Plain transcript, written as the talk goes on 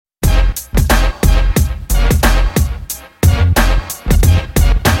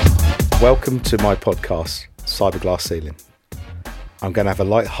Welcome to my podcast, Cyberglass Ceiling. I'm going to have a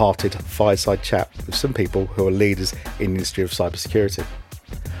light-hearted fireside chat with some people who are leaders in the industry of cybersecurity.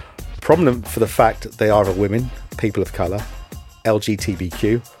 Prominent for the fact that they are either women, people of colour,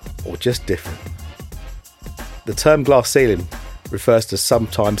 LGBTQ, or just different. The term glass ceiling refers to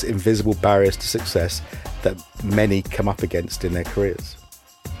sometimes invisible barriers to success that many come up against in their careers.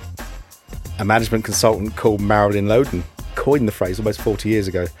 A management consultant called Marilyn Loden coined the phrase almost 40 years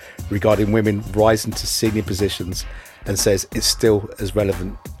ago regarding women rising to senior positions and says it's still as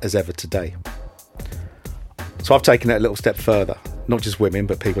relevant as ever today. So I've taken it a little step further, not just women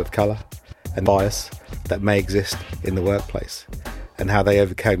but people of colour and bias that may exist in the workplace and how they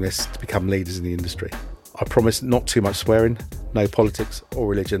overcame this to become leaders in the industry. I promise not too much swearing, no politics or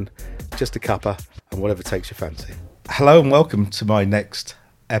religion, just a cuppa and whatever takes your fancy. Hello and welcome to my next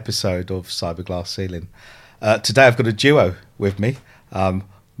episode of Cyberglass Ceiling. Today I've got a duo with me,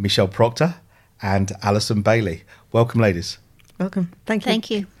 Michele Proctor and Alison Bailey. Welcome, ladies. Welcome. Thank you.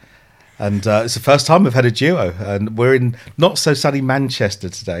 Thank you. And it's the first time we've had a duo, and we're in not so sunny Manchester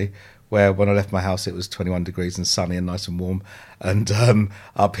today, where when I left my house it was 21 degrees and sunny and nice and warm, and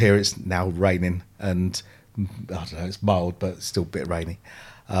up here it's now raining and I don't know, it's mild but it's still a bit rainy.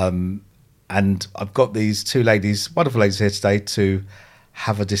 And I've got these two ladies, wonderful ladies here today to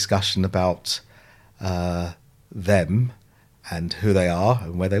have a discussion about them and who they are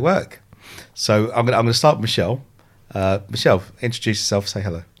and where they work. So I'm going to start with Michele. Michele, introduce yourself, say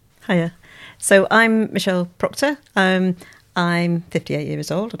hello. Hiya. So I'm Michele Proctor. I'm 58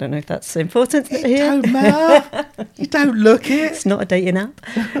 years old. I don't know if that's important here. Don't matter. You don't look it. It's not a dating app.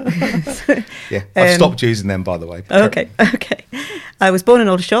 Yeah, I've stopped using them, by the way. Okay. I was born in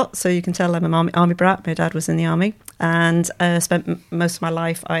Aldershot, so you can tell I'm an army brat. My dad was in the army, and spent most of my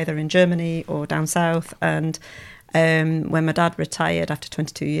life either in Germany or down south. And when my dad retired after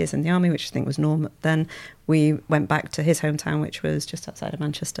 22 years in the army, which I think was normal, then we went back to his hometown, which was just outside of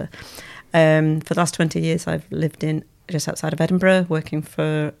Manchester. For the last 20 years, I've lived in just outside of Edinburgh, working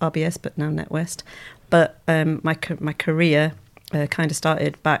for RBS, but now NatWest. But my career kind of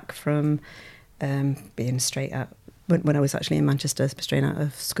started back from being straight out, when I was actually in Manchester, straight out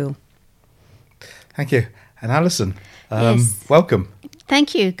of school. Thank you. And Alison, Yes. welcome.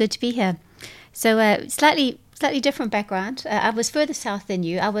 Thank you. Good to be here. So slightly different background. I was further south than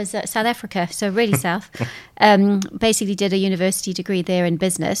you. I was South Africa, so really south. Basically did a university degree there in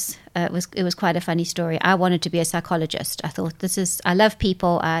business. It was quite a funny story. I wanted to be a psychologist. I thought I love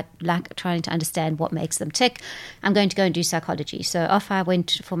people. I like trying to understand what makes them tick. I'm going to go and do psychology. So off I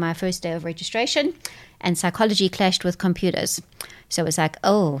went for my first day of registration, and psychology clashed with computers. So it was like,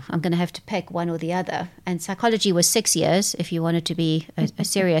 oh, I'm going to have to pick one or the other. And psychology was 6 years if you wanted to be a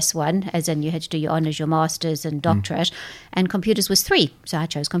serious one, as in you had to do your honours, your masters and doctorate. And computers was 3, so I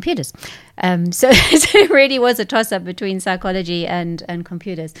chose computers. So it really was a toss-up between psychology and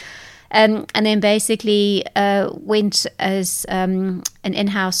computers. And then basically went as an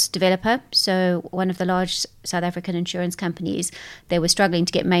in-house developer. So one of the large South African insurance companies, they were struggling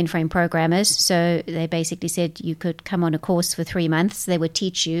to get mainframe programmers. So they basically said you could come on a course for 3 months. They would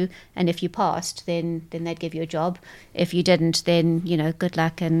teach you, and if you passed, then they'd give you a job. If you didn't, then good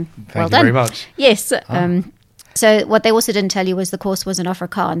luck and well done. Thank you very much. Yes. So what they also didn't tell you was the course was in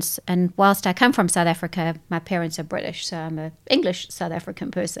Afrikaans. And whilst I come from South Africa, my parents are British, so I'm an English South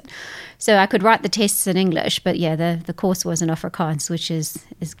African person. So I could write the tests in English, but yeah, the course was in Afrikaans, which is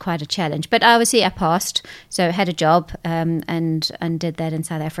quite a challenge. But obviously I passed, so I had a job and did that in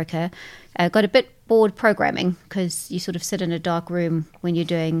South Africa. Got a bit bored programming because you sort of sit in a dark room when you're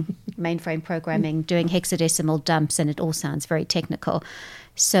doing mainframe programming, doing hexadecimal dumps, and it all sounds very technical.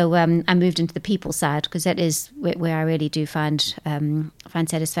 So I moved into the people side because that is where I really do find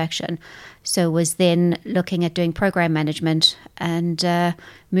satisfaction. So was then looking at doing program management and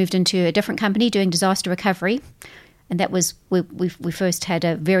moved into a different company doing disaster recovery. And that was, we first had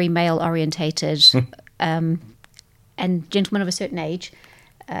a very male-orientated and gentlemen of a certain age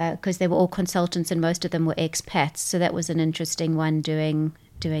because they were all consultants and most of them were expats. So that was an interesting one doing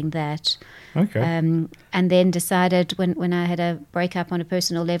that. Okay. And then decided when I had a breakup on a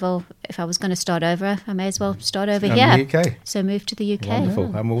personal level, if I was going to start over, I may as well start over here. In the UK. So moved to the UK.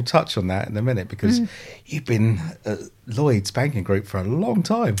 Wonderful. And we'll touch on that in a minute because you've been at Lloyds Banking Group for a long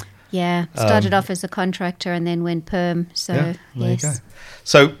time. Yeah. Started off as a contractor and then went perm. So, there yes. you go.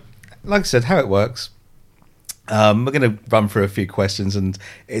 So, like I said, how it works. We're going to run through a few questions and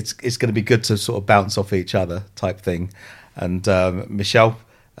it's going to be good to sort of bounce off each other type thing. And Michele,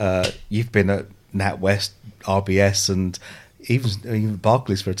 you've been at NatWest, RBS, and even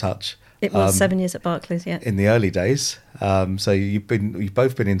Barclays for a touch. It was 7 years at Barclays, yeah. In the early days. So you've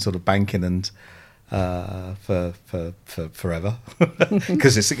both been in sort of banking and for forever,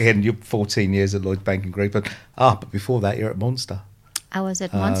 because it's again you're 14 years at Lloyds Banking Group, but before that you're at Monster. I was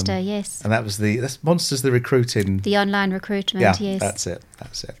at Monster, yes. And that's Monster's the recruiting, the online recruitment. Yeah, yes, that's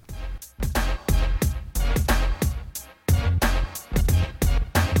it.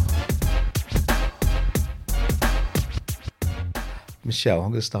 Michele, I'm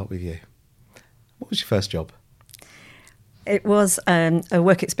going to start with you. What was your first job? It was a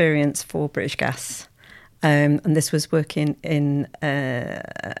work experience for British Gas, and this was working in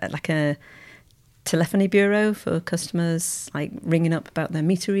like a telephony bureau for customers, like ringing up about their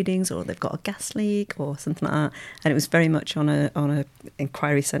meter readings or they've got a gas leak or something like that. And it was very much on a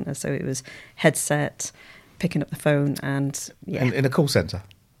inquiry centre, so it was headset, picking up the phone, and in a call centre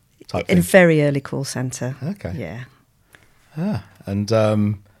type in thing? a very early call centre. Okay. Yeah. And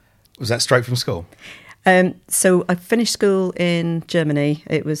was that straight from school? So I finished school in Germany.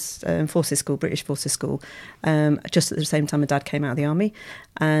 It was Forces School, British Forces School, just at the same time my dad came out of the army.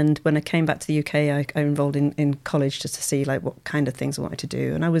 And when I came back to the UK, I enrolled in college just to see like what kind of things I wanted to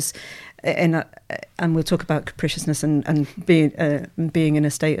do. And I was, and we'll talk about capriciousness and being in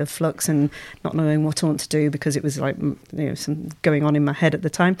a state of flux and not knowing what I want to do, because it was like, some going on in my head at the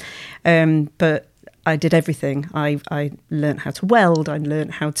time. But I did everything. I learned how to weld. I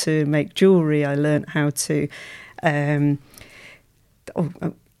learned how to make jewellery. I learned how to. There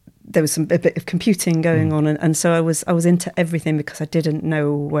was a bit of computing going on, and so I was into everything because I didn't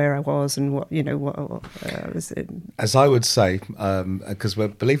know where I was and what I was in. As I would say, because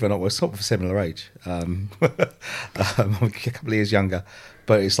believe it or not, we're sort of a similar age. I'm a couple of years younger,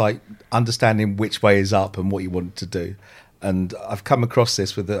 but it's like understanding which way is up and what you want to do. And I've come across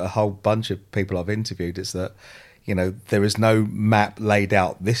this with a whole bunch of people I've interviewed. It's that, there is no map laid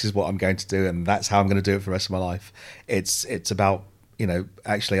out. This is what I'm going to do, and that's how I'm going to do it for the rest of my life. It's about,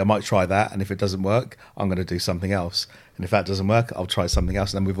 actually, I might try that, and if it doesn't work, I'm going to do something else. And if that doesn't work, I'll try something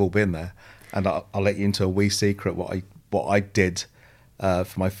else. And then we've all been there. And I'll let you into a wee secret what I did for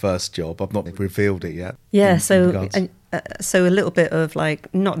my first job. I've not revealed it yet. Yeah, so a little bit of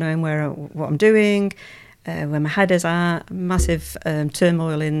like not knowing what I'm doing. Where my head is at, massive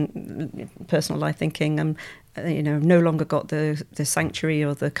turmoil in personal life, thinking I'm, no longer got the sanctuary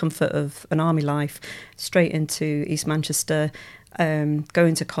or the comfort of an army life. Straight into East Manchester,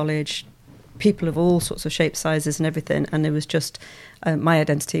 going to college, people of all sorts of shapes, sizes, and everything. And it was just my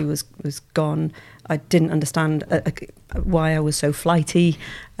identity was gone. I didn't understand why I was so flighty,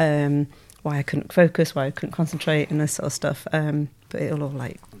 why I couldn't focus, why I couldn't concentrate, and this sort of stuff. But it'll all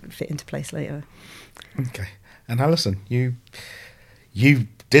like fit into place later. Okay. And Alison, you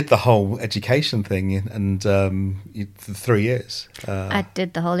did the whole education thing and for 3 years. I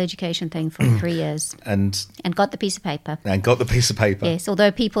did the whole education thing for 3 years. And got the piece of paper. Yes,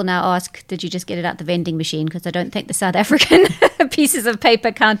 although people now ask, did you just get it out the vending machine? Because I don't think the South African pieces of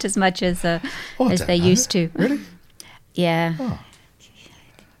paper count as much as they used to. Really? Yeah.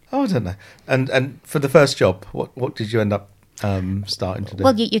 Oh, I don't know. And for the first job, what did you end up starting to do?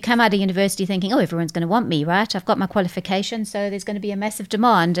 Well, you come out of university thinking, everyone's going to want me, right? I've got my qualifications, so there's going to be a massive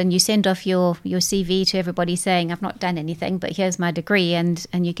demand, and you send off your CV to everybody saying, I've not done anything, but here's my degree, and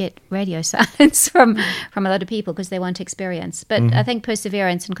you get radio silence from a lot of people because they want experience. But I think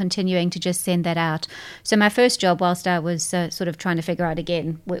perseverance and continuing to just send that out. So my first job, whilst I was sort of trying to figure out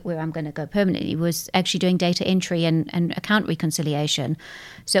again where I'm going to go permanently, was actually doing data entry and account reconciliation.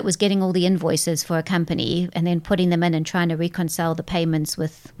 So it was getting all the invoices for a company and then putting them in and trying to reconcile the payments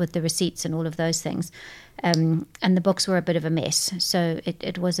with the receipts and all of those things. And the books were a bit of a mess. So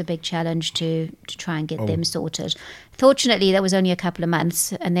it was a big challenge to try and get them sorted. Fortunately, that was only a couple of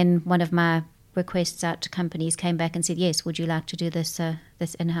months. And then one of my requests out to companies came back and said, yes, would you like to do this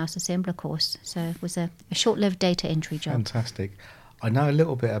in-house assembler course? So it was a short-lived data entry job. Fantastic. I know a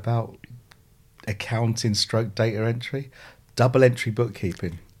little bit about accounting / data entry. Double entry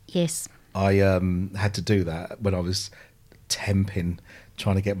bookkeeping. Yes. I had to do that when I was temping,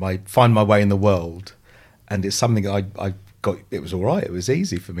 trying to find my way in the world. And it's something I got, it was all right. It was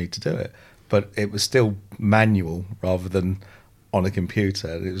easy for me to do it. But it was still manual rather than on a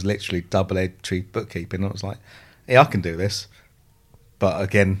computer. It was literally double entry bookkeeping. I was like, yeah, I can do this. But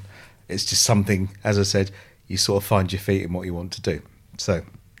again, it's just something, as I said, you sort of find your feet in what you want to do. So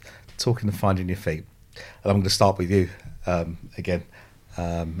talking of finding your feet, and I'm going to start with you. Again,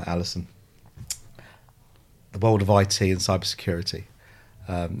 Alison, the world of IT and cybersecurity.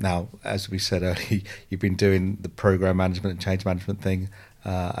 Now, as we said earlier, you've been doing the program management and change management thing,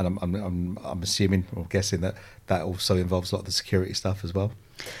 and I'm assuming or guessing that also involves a lot of the security stuff as well.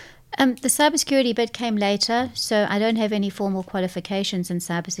 The cybersecurity bit came later, so I don't have any formal qualifications in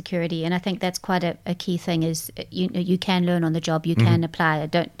cybersecurity, and I think that's quite a key thing. Is you can learn on the job, you can apply.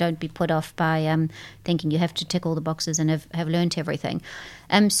 Don't be put off by thinking you have to tick all the boxes and have learned everything.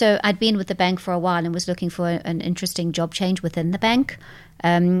 So I'd been with the bank for a while and was looking for an interesting job change within the bank,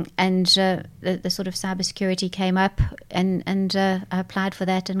 and the sort of cybersecurity came up, and I applied for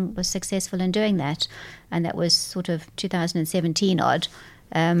that and was successful in doing that, and that was sort of 2017 odd.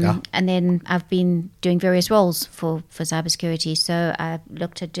 And then I've been doing various roles for cybersecurity. So I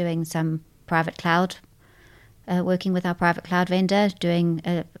looked at doing some private cloud, working with our private cloud vendor, doing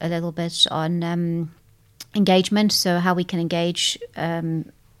a little bit on engagement, so how we can engage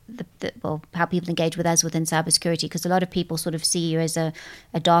how people engage with us within cybersecurity, because a lot of people sort of see you as a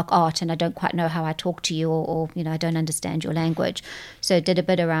dark art, and I don't quite know how I talk to you, or I don't understand your language. So did a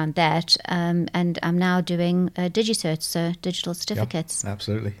bit around that, and I'm now doing DigiCerts, so digital certificates. Yep,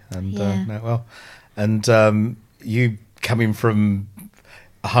 absolutely, and you coming from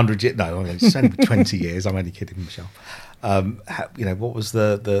 100 years? No, it's only 20 years. I'm only kidding, Michele. What was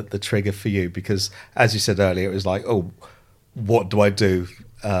the trigger for you? Because as you said earlier, it was like, oh, what do I do?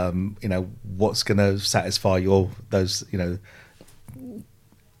 What's going to satisfy those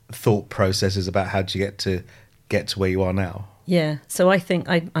thought processes about how do you get to where you are now? Yeah, so I think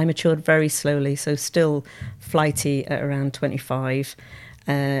I matured very slowly, so still flighty at around 25,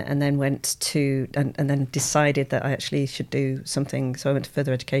 and then went to and then decided that I actually should do something. So I went to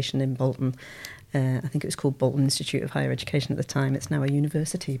further education in Bolton. I think it was called Bolton Institute of Higher Education at the time. It's now a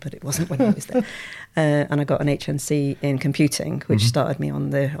university, but it wasn't when I was there. And I got an HNC in computing, which started me on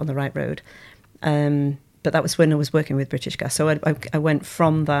the right road. But that was when I was working with British Gas. So I went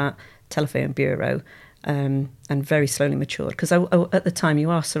from that telephone bureau and very slowly matured. Because at the time, you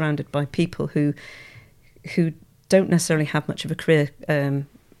are surrounded by people who don't necessarily have much of a career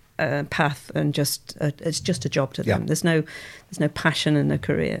path, and it's just a job to them. There's no passion and no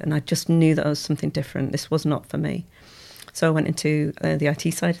career, and I just knew that I was something different. This was not for me. So I went into the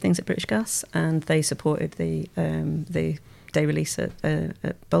IT side of things at British Gas, and they supported the day release at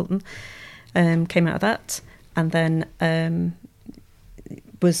Bolton. Came out of that, and then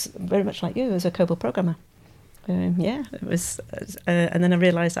was very much like you as a COBOL programmer. It was, and then I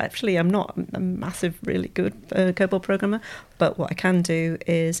realised actually I'm not a massive, really good COBOL programmer, but what I can do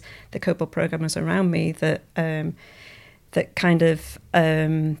is the COBOL programmers around me that kind of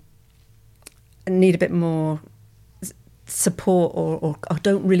need a bit more support or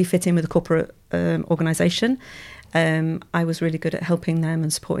don't really fit in with a corporate organisation. I was really good at helping them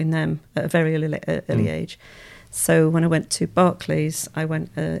and supporting them at a very early age. So when I went to Barclays, I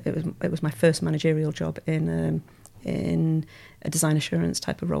went. It was my first managerial job in a design assurance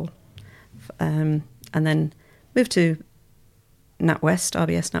type of role, and then moved to NatWest,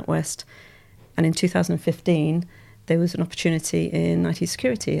 RBS NatWest, and in 2015 there was an opportunity in IT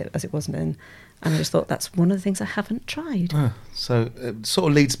security, as it wasn't in, and I just thought that's one of the things I haven't tried. So it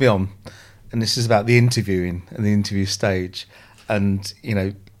sort of leads me on, and this is about the interviewing and the interview stage, and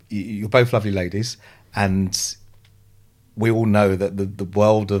you're both lovely ladies, and we all know that the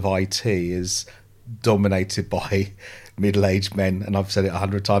world of IT is dominated by middle-aged men, and I've said it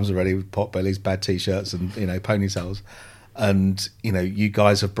 100 times already, with pot bellies, bad t-shirts, and ponytails. And you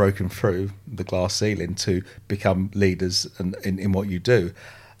guys have broken through the glass ceiling to become leaders in what you do.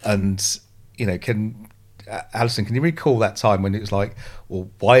 And Alison, can you recall that time when it was like, well,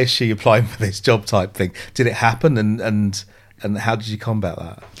 why is she applying for this job type thing? Did it happen, and how did you combat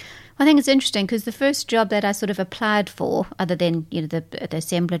that? I think it's interesting because the first job that I sort of applied for, other than the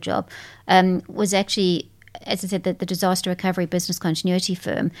assembler job, was actually, as I said, the disaster recovery business continuity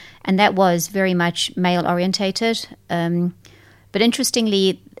firm, and that was very much male orientated. But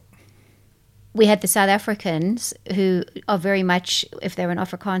interestingly, we had the South Africans who are very much, if they're an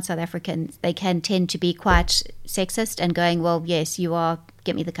Afrikaans South African, they can tend to be quite sexist and going, well, yes, you are,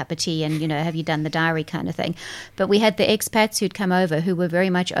 get me the cup of tea and, have you done the diary kind of thing. But we had the expats who'd come over who were very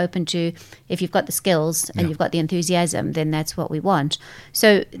much open to, if you've got the skills and you've got the enthusiasm, then that's what we want.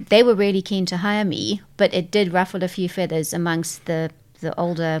 So they were really keen to hire me, but it did ruffle a few feathers amongst the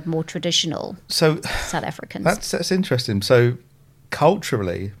older, more traditional South Africans. That's interesting. So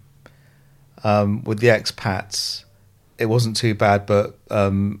culturally, with the expats, it wasn't too bad, but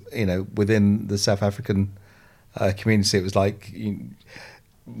within the South African community, it was like,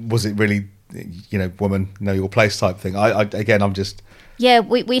 was it really, woman, know your place type thing? I'm just... Yeah,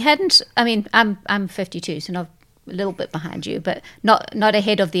 we hadn't. I mean, I'm 52, so not a little bit behind you, but not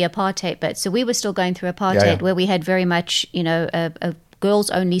ahead of the apartheid bit. So we were still going through apartheid, where we had very much, a girls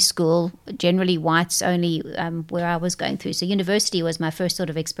only school, generally whites only, where I was going through. So university was my first sort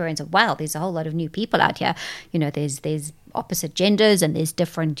of experience of, wow, there's a whole lot of new people out here. There's opposite genders, and there's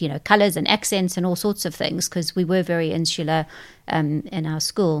different, colors and accents and all sorts of things, because we were very insular in our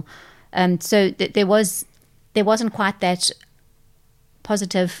school. So there wasn't quite that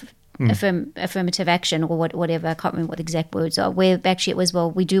positive affirmative action, or whatever, I can't remember what the exact words are, where actually it was,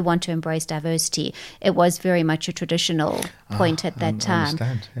 well, we do want to embrace diversity. It was very much a traditional point at that time.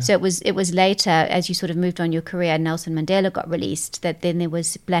 Yeah. So it was later, as you sort of moved on your career, Nelson Mandela got released, that then there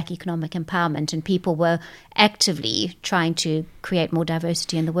was Black economic empowerment, and people were actively trying to create more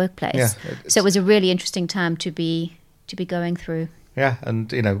diversity in the workplace. Yeah, so it was a really interesting time to be going through. Yeah,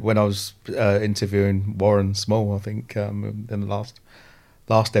 and when I was interviewing Warren Small, I think in the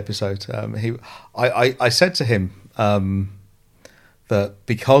last episode, I said to him that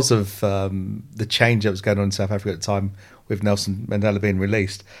because of the change that was going on in South Africa at the time with Nelson Mandela being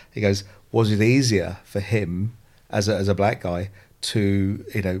released, he goes, was it easier for him as a black guy to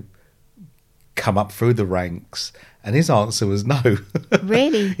come up through the ranks? And his answer was no.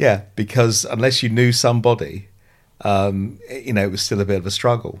 Really? Yeah, because unless you knew somebody, it was still a bit of a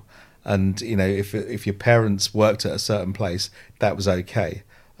struggle. And if your parents worked at a certain place, that was okay.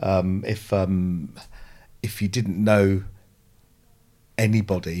 If you didn't know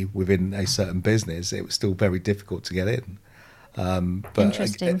anybody within a certain business, it was still very difficult to get in. But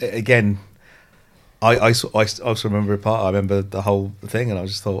interesting. Again, I also remember I remember the whole thing, and I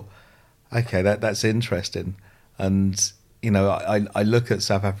just thought, okay, that's interesting. And I look at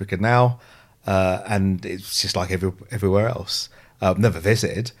South Africa now, and it's just like everywhere else. I've never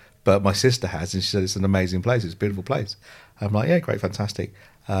visited, but my sister has, and she said it's an amazing place. It's a beautiful place. I'm like, yeah, great, fantastic.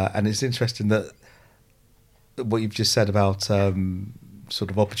 And it's interesting that what you've just said about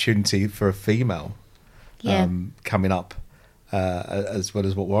sort of opportunity for a female coming up, as well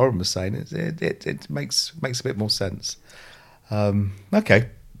as what Warren was saying. It makes a bit more sense. Okay,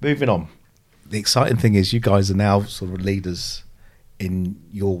 moving on. The exciting thing is you guys are now sort of leaders in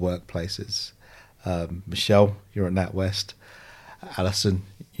your workplaces. Michele, you're at NatWest. Alison,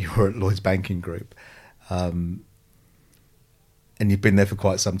 you were at Lloyds Banking Group, and you've been there for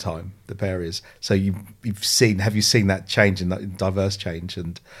quite some time, the areas. So have you seen that change, and that diverse change,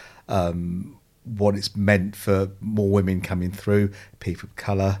 and what it's meant for more women coming through, people of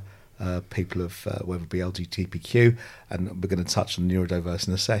colour, people of whether it be LGBTQ, and we're going to touch on neurodiverse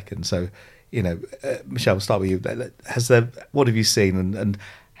in a second. So, Michele, we'll start with you. What have you seen, and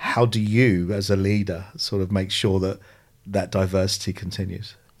how do you, as a leader, sort of make sure that diversity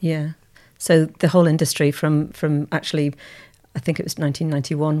continues? Yeah. So the whole industry from actually, I think it was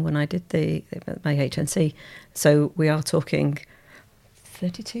 1991 when I did my HNC. So we are talking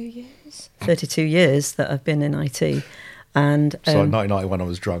 32 years? 32 years that I've been in IT. And so in 1991 I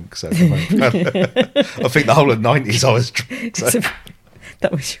was drunk. So I think the whole of the 90s I was drunk. So.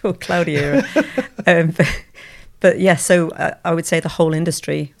 That was your cloudy era. But yeah, so I would say the whole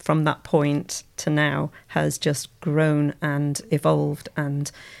industry from that point to now has just grown and evolved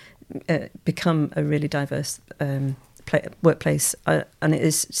and become a really diverse workplace. And it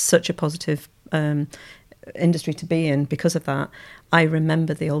is such a positive industry to be in because of that. I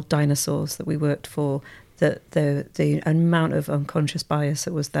remember the old dinosaurs that we worked for, that the amount of unconscious bias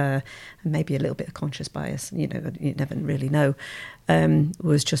that was there, and maybe a little bit of conscious bias, you never really know,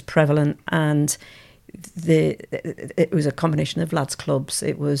 was just prevalent. And it was a combination of lads' clubs.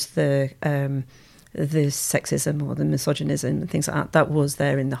 It was the sexism or the misogynism and things like that. That was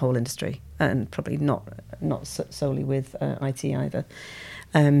there in the whole industry, and probably not solely with IT either.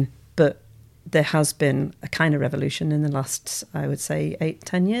 But there has been a kind of revolution in the last, I would say,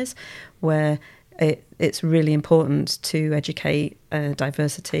 8-10 years, where it's really important to educate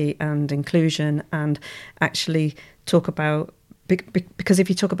diversity and inclusion, and actually talk about, because if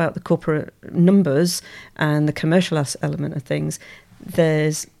you talk about the corporate numbers and the commercial element of things,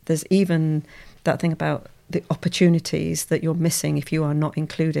 there's even that thing about the opportunities that you're missing if you are not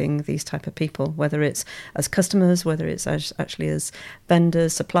including these type of people, whether it's as customers, whether it's actually as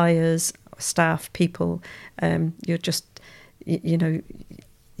vendors, suppliers, staff, people. You're just, you're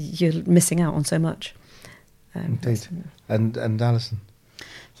missing out on so much. Indeed. And Alison?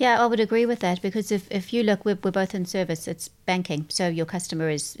 Yeah, I would agree with that, because if you look, we're both in service. It's banking, so your customer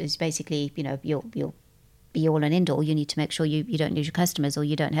is basically your be all and end all. You need to make sure you don't lose your customers or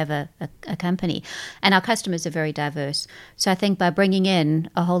you don't have a company. And our customers are very diverse. So I think by bringing in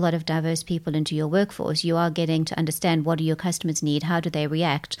a whole lot of diverse people into your workforce, you are getting to understand what do your customers need, how do they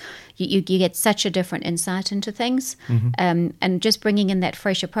react. You get such a different insight into things. And just bringing in that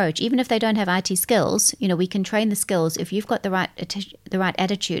fresh approach, even if they don't have IT skills, we can train the skills. If you've got the right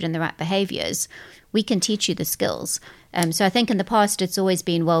attitude and the right behaviors, we can teach you the skills. So I think in the past it's always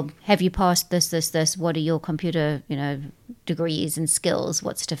been, well, have you passed this? What are your computer, degrees and skills?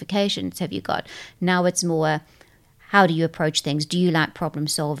 What certifications have you got? Now it's more, how do you approach things? Do you like problem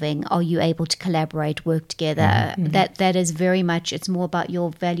solving? Are you able to collaborate, work together? That is very much, it's more about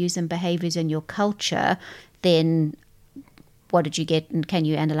your values and behaviors and your culture than what did you get and can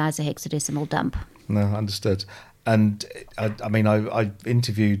you analyze a hexadecimal dump? No, understood. And I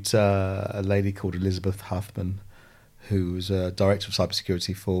interviewed a lady called Elizabeth Huffman, who's a director of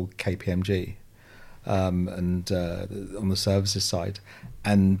cybersecurity for KPMG, and on the services side.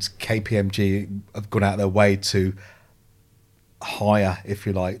 And KPMG have gone out of their way to hire, if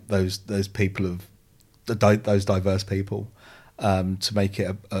you like, those people of those diverse people, to make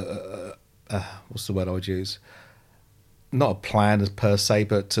it a what's the word I would use? Not a plan as per se,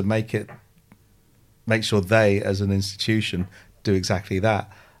 but to make sure they, as an institution, do exactly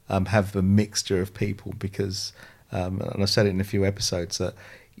that. Have a mixture of people, because, and I said it in a few episodes, that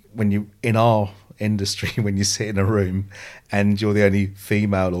when you, in our industry, when you sit in a room and you're the only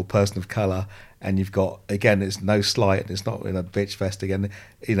female or person of colour, and you've got, again, it's no slight, and it's not in a bitch fest again,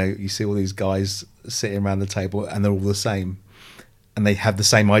 you see all these guys sitting around the table and they're all the same and they have the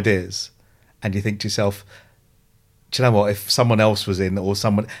same ideas, and you think to yourself, do you know what, if someone else was in, or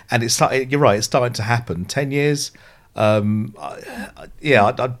someone, and you're right, it's starting to happen. 10 years, I'd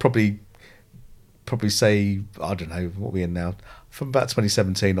probably say, I don't know, what are we in now? From about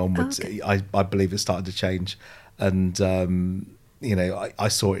 2017 onwards, okay. I believe it started to change. And, I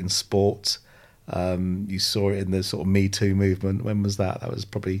saw it in sport. You saw it in the sort of Me Too movement. When was that? That was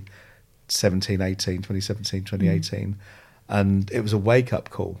probably 2017, 2018. And it was a wake-up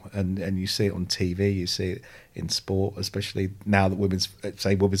call, and you see it on TV, you see it in sport, especially now that women's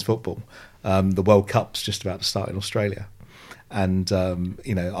football. The World Cup's just about to start in Australia. And, I'm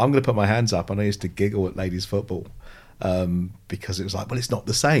going to put my hands up. And I used to giggle at ladies' football because it was like, well, it's not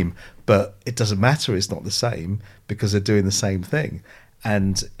the same. But it doesn't matter, it's not the same, because they're doing the same thing.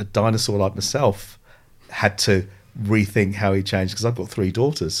 And a dinosaur like myself had to rethink how he changed, because I've got 3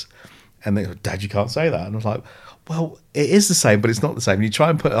 daughters. And they go, Dad, you can't say that. And I was like, well, it is the same, but it's not the same. And you try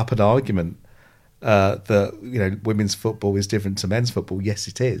and put up an argument that, women's football is different to men's football. Yes,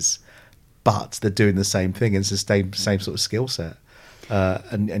 it is. But they're doing the same thing. And it's the same sort of skill set.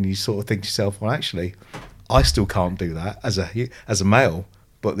 And you sort of think to yourself, well, actually, I still can't do that as a male,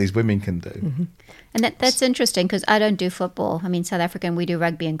 but these women can do. Mm-hmm. And that's interesting, because I don't do football. I mean, South African, we do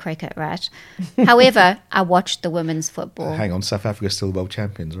rugby and cricket, right? However, I watched the women's football. Hang on, South Africa's still the world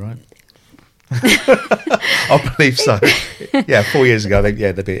champions, right? I believe so. Yeah, 4 years ago, they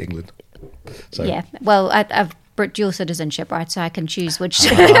beat England. So. Yeah, well, I've dual citizenship, right? So I can choose which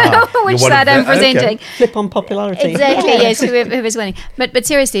side I'm presenting. Okay. Flip on popularity. Exactly, yes, whoever's winning. But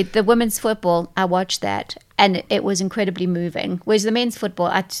seriously, the women's football, I watched that, and it was incredibly moving. Whereas the men's football,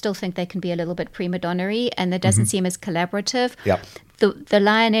 I still think they can be a little bit prima donna-y, and it doesn't seem as collaborative. Yep. The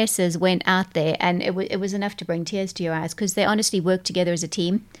Lionesses went out there, and it was enough to bring tears to your eyes, because they honestly worked together as a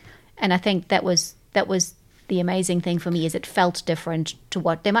team. And I think that was the amazing thing for me, is it felt different to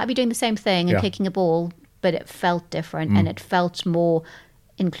what they might be doing the same thing and kicking a ball, but it felt different and it felt more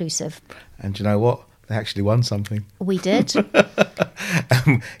inclusive. And you know what? They actually won something. We did.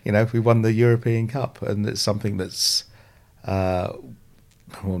 We won the European Cup, and it's something that's no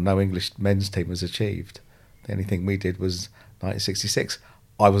English men's team has achieved. The only thing we did was 1966.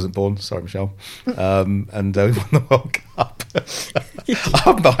 I wasn't born, sorry, Michele. And we won the World Cup.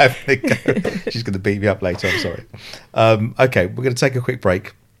 I'm not having a go. She's going to beat me up later, I'm sorry. Okay, we're going to take a quick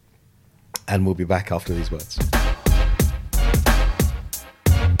break, and we'll be back after these words.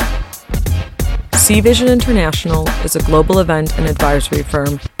 C-Vision International is a global event and advisory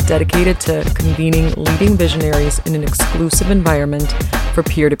firm dedicated to convening leading visionaries in an exclusive environment for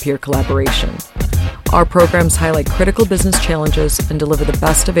peer-to-peer collaboration. Our programs highlight critical business challenges and deliver the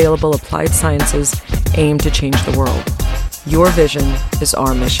best available applied sciences aimed to change the world. Your vision is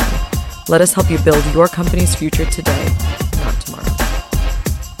our mission. Let us help you build your company's future today, not tomorrow.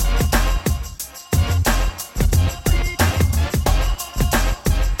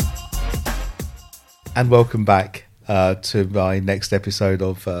 And welcome back to my next episode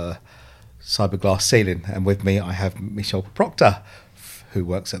of Cyberglass Ceiling. And with me, I have Michele Proctor, who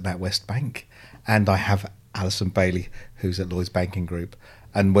works at NatWest Bank. And I have Alison Bailey, who's at Lloyds Banking Group,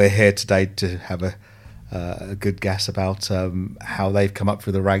 and we're here today to have a good guess about how they've come up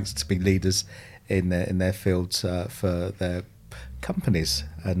through the ranks to be leaders in their fields for their companies.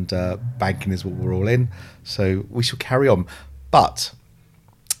 And banking is what we're all in, so we shall carry on. But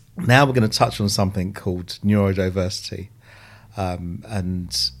now we're going to touch on something called neurodiversity,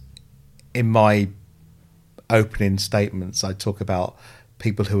 and in my opening statements, I talk about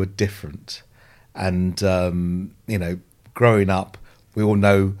people who are different, and growing up, we all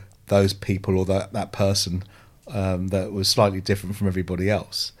know those people or that person that was slightly different from everybody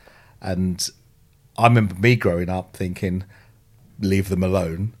else. And I remember me growing up thinking, leave them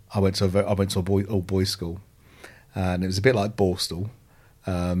alone. I went to a all boys school, and it was a bit like Borstal.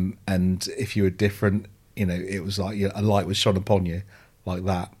 And if you were different, it was like a light was shone upon you like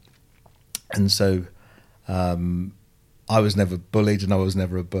that. And so I was never bullied, and I was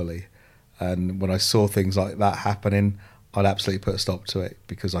never a bully. And when I saw things like that happening, I'd absolutely put a stop to it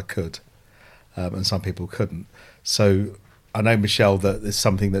because I could, and some people couldn't. So I know, Michele, that there's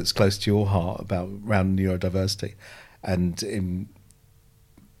something that's close to your heart around neurodiversity, and in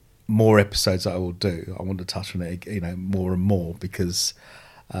more episodes that I will do, I want to touch on it, more and more, because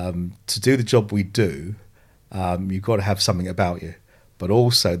to do the job we do, you've got to have something about you, but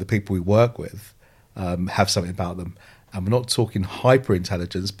also the people we work with have something about them. And we're not talking hyper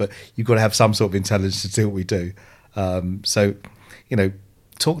intelligence, but you've got to have some sort of intelligence to do what we do. So,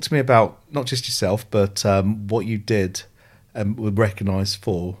 talk to me about not just yourself, but what you did and were recognised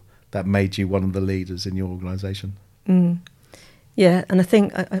for that made you one of the leaders in your organisation. Yeah, and I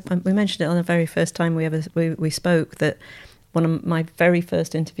think we mentioned it on the very first time we spoke, that one of my very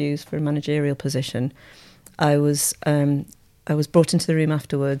first interviews for a managerial position, I was brought into the room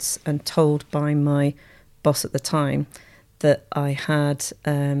afterwards and told by my boss at the time that I had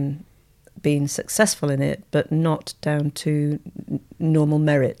been successful in it, but not down to normal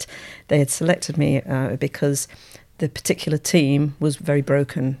merit. They had selected me because the particular team was very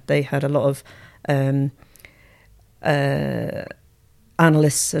broken. They had a lot of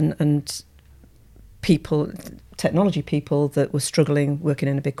analysts and people, technology people that were struggling working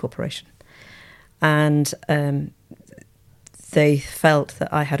in a big corporation. And they felt that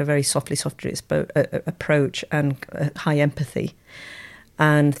I had a very softly approach and high empathy.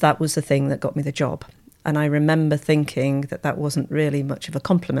 And that was the thing that got me the job. And I remember thinking that wasn't really much of a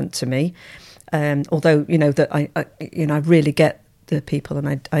compliment to me, although, that I really get the people,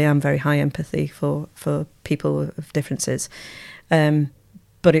 and I am very high empathy for people of differences.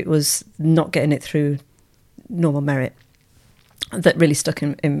 But it was not getting it through normal merit that really stuck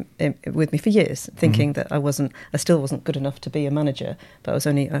in with me for years, thinking that I still wasn't good enough to be a manager, but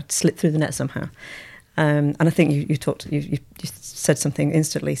I'd slipped through the net somehow. And I think you said something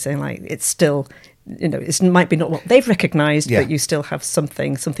instantly, saying like, it's still, it might be not what they've recognised, but you still have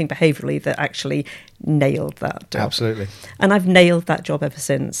something behaviourally that actually nailed that job. Absolutely. And I've nailed that job ever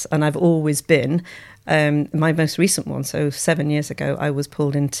since. And I've always been, my most recent one, so 7 years ago, I was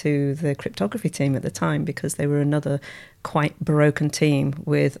pulled into the cryptography team at the time because they were another quite broken team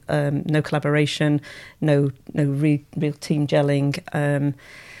with no collaboration, no real team gelling.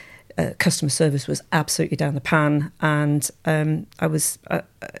 Customer service was absolutely down the pan, and I was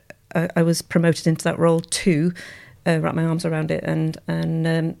promoted into that role to wrap my arms around it and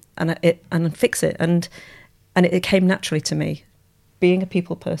fix it, and it came naturally to me. Being a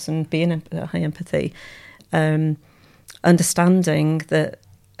people person, being a high empathy, understanding that,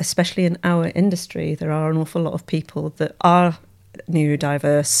 especially in our industry, there are an awful lot of people that are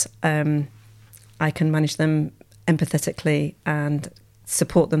neurodiverse. I can manage them empathetically and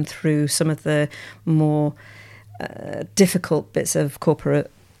support them through some of the more difficult bits of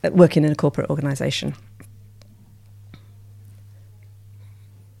working in a corporate organisation.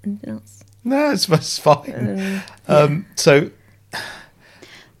 Anything else? No, it's fine. So,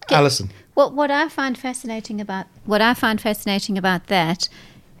 Alison. Well, what I find fascinating about that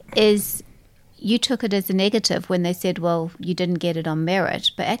is you took it as a negative when they said, well, you didn't get it on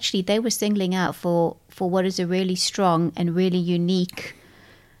merit, but actually they were singling out for what is a really strong and really unique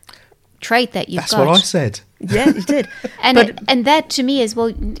trait that you've got. That's what I said. Yeah, you did. and that to me is, well,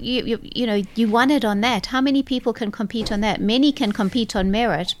 you won it on that. How many people can compete on that? Many can compete on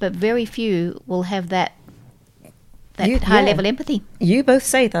merit, but very few will have that high level empathy. You both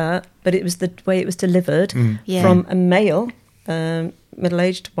say that, but it was the way it was delivered from a male,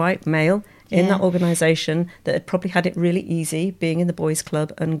 middle-aged white male in that organisation that had probably had it really easy being in the boys'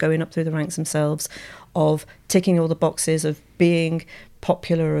 club and going up through the ranks themselves, of ticking all the boxes, of being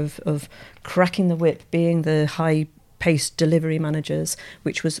popular, of cracking the whip, being the high pace delivery managers,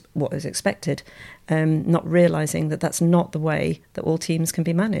 which was what was expected, not realising that that's not the way that all teams can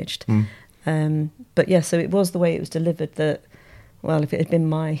be managed. But yeah, so it was the way it was delivered that, well, if it had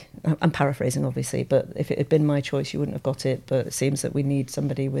been I'm paraphrasing obviously, but if it had been my choice, you wouldn't have got it. But it seems that we need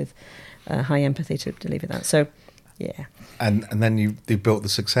somebody with high empathy to deliver that. So, yeah. And then you built the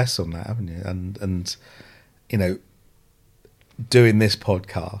success on that, haven't you? And you know, doing this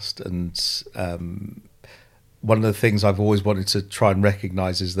podcast, and one of the things I've always wanted to try and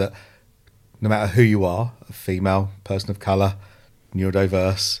recognise is that no matter who you are, a female, person of colour,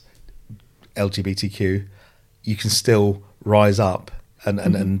 neurodiverse, LGBTQ, you can still rise up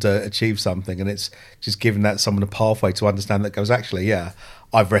and achieve something. And it's just giving that someone a pathway to understand that goes, actually, yeah,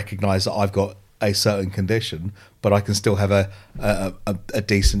 I've recognised that I've got a certain condition, but I can still have a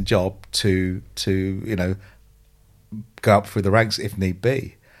decent job to you know, go up through the ranks if need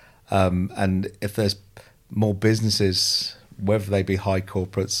be. And if there's more businesses, whether they be high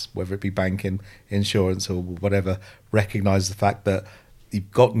corporates, whether it be banking, insurance or whatever, recognise the fact that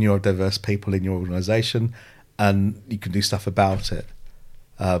you've got neurodiverse people in your organisation and you can do stuff about it.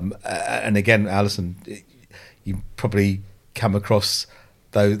 And again, Alison, you probably come across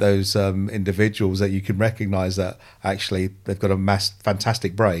those individuals that you can recognise that actually they've got a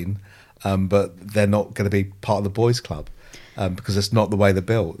fantastic brain, but they're not going to be part of the boys' club. Because it's not the way they're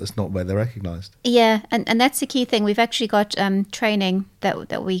built. That's not where they're recognised. Yeah, and that's the key thing. We've actually got training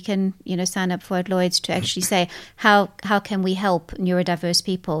that we can, you know, sign up for at Lloyds to actually say how can we help neurodiverse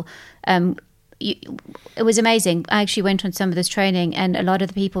people. It was amazing. I actually went on some of this training, and a lot of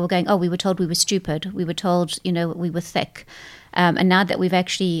the people were going, "Oh, we were told we were stupid. We were told, you know, we were thick." And now that we've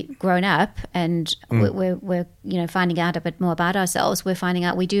actually grown up and we're you know, finding out a bit more about ourselves, we're finding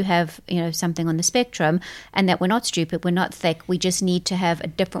out we do have, you know, something on the spectrum, and that we're not stupid, we're not thick. We just need to have a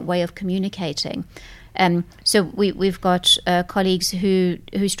different way of communicating. So we've got colleagues who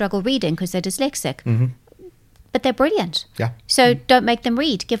struggle reading because they're dyslexic. But they're brilliant. Yeah. So don't make them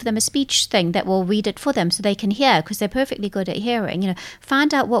read. Give them a speech thing that will read it for them so they can hear, because they're perfectly good at hearing. You know,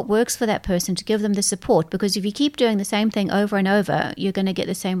 find out what works for that person to give them the support, because if you keep doing the same thing over and over, you're going to get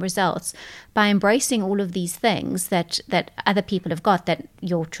the same results. By embracing all of these things that other people have got that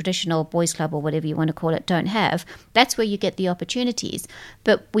your traditional boys club or whatever you want to call it don't have, that's where you get the opportunities.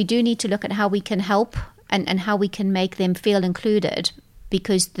 But we do need to look at how we can help and how we can make them feel included,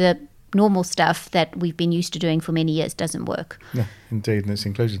 because the normal stuff that we've been used to doing for many years doesn't work. Yeah, indeed, and it's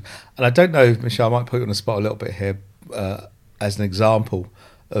inclusion. And I don't know, Michele, I might put you on the spot a little bit here as an example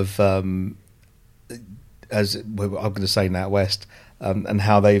of, as I'm going to say NatWest, and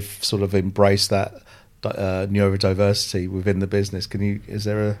how they've sort of embraced that neurodiversity within the business. Is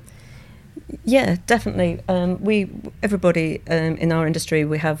there a... Yeah, definitely. Everybody in our industry,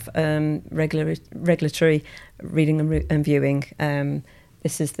 we have regulatory reading and viewing.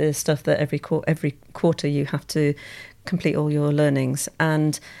 This is the stuff that every quarter you have to complete all your learnings.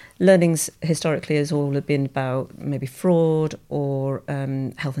 And learnings historically has all been about maybe fraud or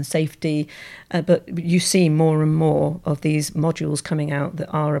health and safety. But you see more and more of these modules coming out that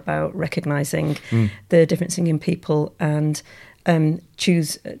are about recognising the difference in people and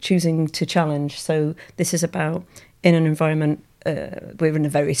choosing to challenge. So this is about in an environment. We're in a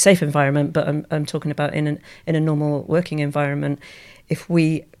very safe environment, but I'm talking about in a normal working environment. If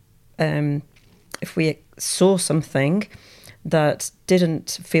we saw something that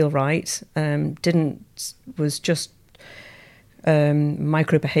didn't feel right, was just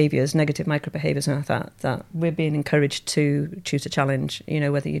micro behaviours, negative micro behaviours, and that we're being encouraged to choose a challenge. You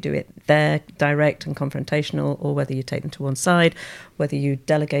know, whether you do it there, direct and confrontational, or whether you take them to one side, whether you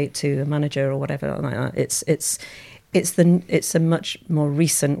delegate to a manager or whatever like that. It's a much more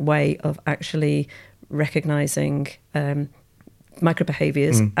recent way of actually recognising micro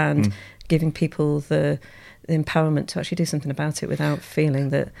behaviours and giving people the empowerment to actually do something about it without feeling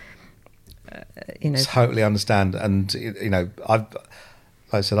that Totally understand. And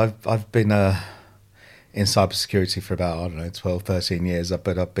I've been in cybersecurity for about 12, 13 years.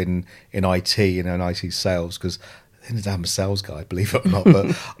 But I've been in IT, in IT sales, because I'm a sales guy, believe it or not.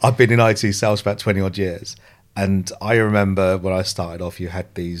 But I've been in IT sales for about 20 odd years. And I remember when I started off, you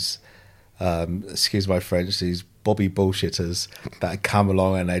had these, excuse my French, these Bobby bullshitters that had come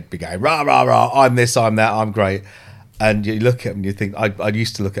along and they'd be going, rah, rah, rah, I'm this, I'm that, I'm great. And you look at them and you think, I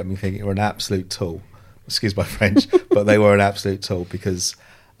used to look at them and think, you're an absolute tool. Excuse my French, but they were an absolute tool, because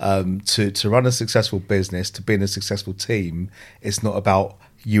to run a successful business, to be in a successful team, it's not about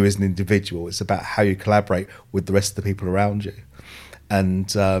you as an individual. It's about how you collaborate with the rest of the people around you.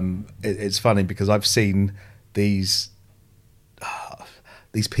 And it's funny because I've seen these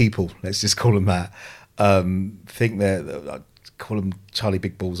people, let's just call them that, think they're, call them Charlie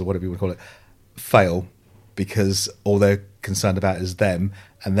Big Balls or whatever you want to call it, fail because all they're concerned about is them.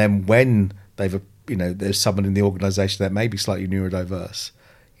 And then when there's someone in the organisation that may be slightly neurodiverse,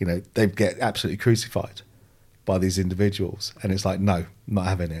 they get absolutely crucified by these individuals. And it's like, no, not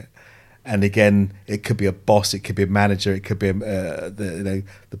having it. And again, it could be a boss, it could be a manager, it could be the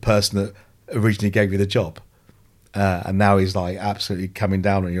person that originally gave you the job. And now he's like absolutely coming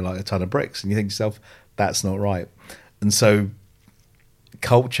down on you like a ton of bricks. And you think to yourself, that's not right. And so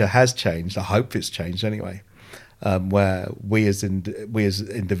culture has changed. I hope it's changed anyway, where we as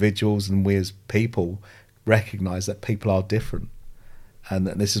individuals and we as people recognise that people are different. And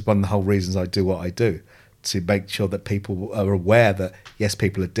this is one of the whole reasons I do what I do, to make sure that people are aware that, yes,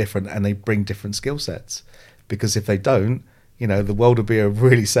 people are different and they bring different skill sets. Because if they don't, the world would be a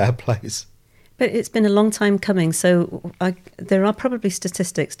really sad place. But it's been a long time coming. So there are probably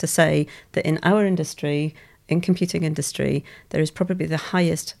statistics to say that in our industry, in computing industry, there is probably the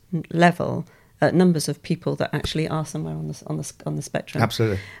highest level numbers of people that actually are somewhere on the spectrum.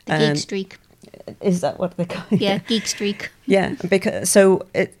 Absolutely. The geek streak. Is that what they call it? Yeah, geek streak. Yeah, because so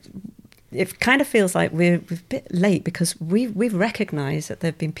it kind of feels like we're a bit late, because we've recognised that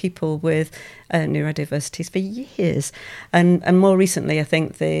there have been people with neurodiversities for years, and more recently, I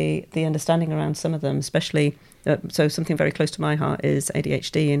think the understanding around some of them, especially so something very close to my heart is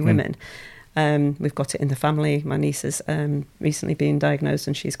ADHD in women. We've got it in the family. My niece has recently been diagnosed,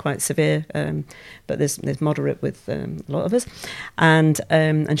 and she's quite severe, but there's moderate with a lot of us, and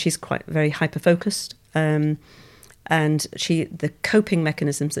she's quite very hyper focused. And the coping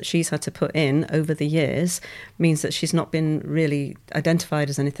mechanisms that she's had to put in over the years means that she's not been really identified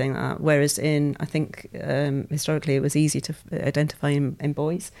as anything like that. Whereas I think historically it was easy to identify in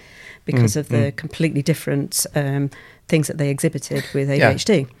boys because of the completely different things that they exhibited with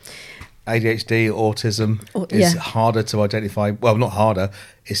ADHD. Yeah. ADHD, autism is harder to identify. Well, not harder.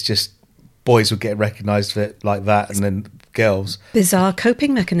 It's just boys would get recognised for it like that, and then girls. Bizarre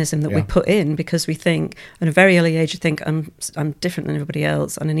coping mechanism that we put in because we think, at a very early age, you think I'm different than everybody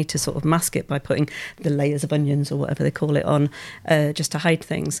else, and I need to sort of mask it by putting the layers of onions or whatever they call it on, just to hide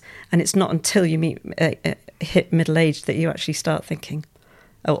things. And it's not until you hit middle age that you actually start thinking,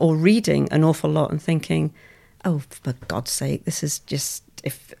 or reading an awful lot and thinking, oh, for God's sake, this is just,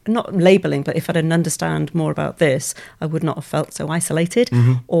 if not labelling, but if I didn't understand more about this, I would not have felt so isolated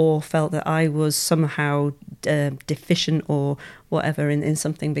or felt that I was somehow deficient or whatever in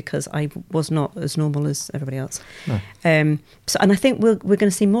something because I was not as normal as everybody else. No. And I think we're going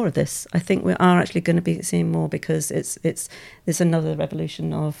to see more of this. I think we are actually going to be seeing more, because there's another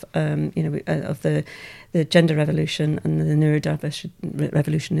revolution of of the gender revolution, and the neurodiversity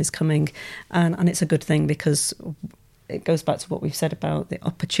revolution is coming, and it's a good thing, because it goes back to what we've said about the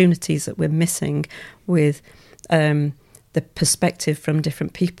opportunities that we're missing with the perspective from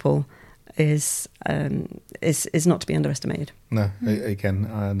different people is not to be underestimated. No, again,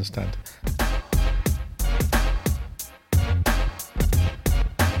 I understand.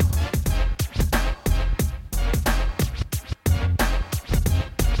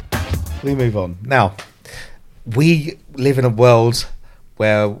 We move on. Now, we live in a world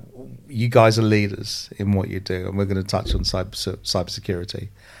where you guys are leaders in what you do, and we're going to touch on cybersecurity.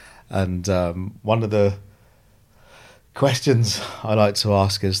 And one of the questions I like to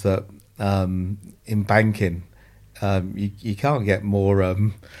ask is that in banking, you can't get more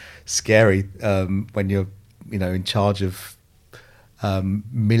scary when you're in charge of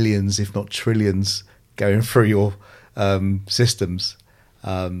millions, if not trillions, going through your systems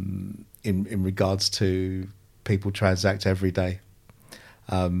in regards to people transact every day.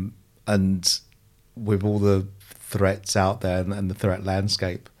 And with all the threats out there and the threat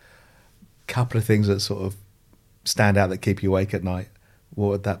landscape, a couple of things that sort of stand out that keep you awake at night, what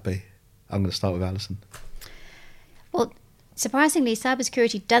would that be? I'm going to start with Alison. Well, surprisingly,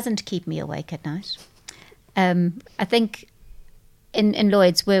 cybersecurity doesn't keep me awake at night. I think in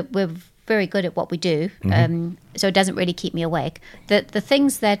Lloyds we're very good at what we do, so it doesn't really keep me awake. The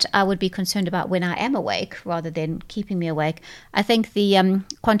things that I would be concerned about when I am awake, rather than keeping me awake, I think the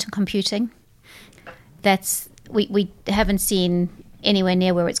quantum computing. That's we haven't seen anywhere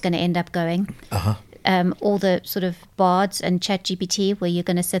near where it's going to end up going. All the sort of bards and ChatGPT, where you're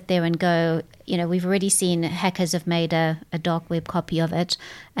going to sit there and go, we've already seen hackers have made a dark web copy of it,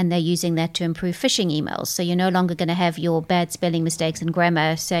 and they're using that to improve phishing emails. So you're no longer going to have your bad spelling mistakes and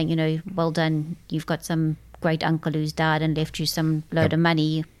grammar saying, well done, you've got some great uncle who's died and left you some load of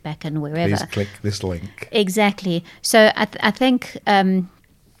money back in wherever. Please click this link. Exactly. So I think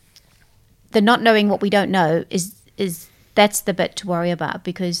the not knowing what we don't know is that's the bit to worry about,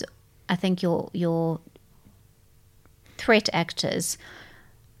 because I think your threat actors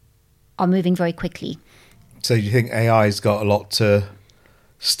are moving very quickly. So you think AI's got a lot to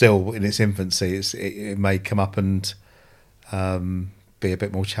still in its infancy? It may come up and be a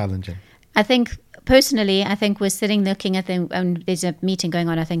bit more challenging. I think personally, we're sitting looking at and there's a meeting going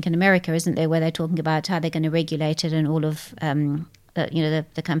on, I think, in America, isn't there, where they're talking about how they're going to regulate it, and all of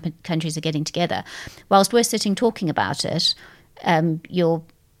the countries are getting together. Whilst we're sitting talking about it, your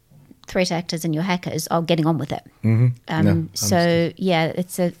threat actors and your hackers are getting on with it. Mm-hmm.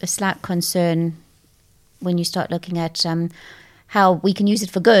 It's a slight concern when you start looking at how we can use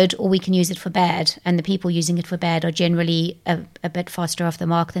it for good or we can use it for bad, and the people using it for bad are generally a bit faster off the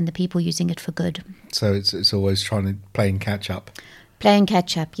mark than the people using it for good. So it's always playing catch up. Playing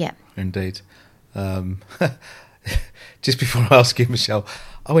catch up, yeah. Indeed. Just before I ask you, Michele,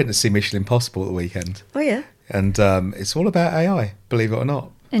 I went to see Mission Impossible at the weekend. Oh, yeah? And it's all about AI, believe it or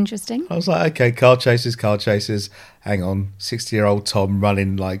not. Interesting. I was like, okay, car chases. Hang on, 60-year-old Tom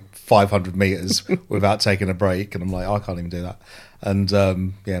running like 500 metres without taking a break. And I'm like, I can't even do that. And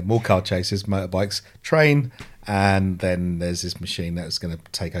more car chases, motorbikes, train. And then there's this machine that's going to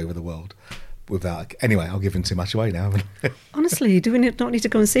take over the world. Anyway, I'll give him too much away now. Honestly, do we not need to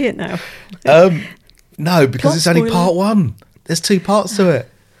go and see it now? No, because Plot it's only spoiler. part one. There's 2 parts to it.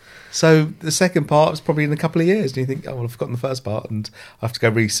 So the second part is probably in a couple of years. And you think, oh, well, I've forgotten the first part and I have to go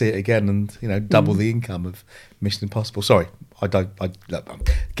re-see it again and, double the income of Mission Impossible. Sorry,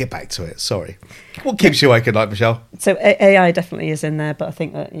 get back to it. Sorry. What keeps you awake at night, Michele? So AI definitely is in there, but I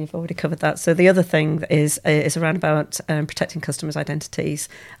think that you've already covered that. So the other thing is around about protecting customers' identities,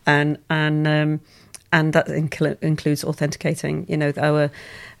 and that includes authenticating. Our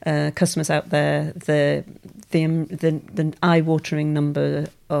customers out there, the eye-watering number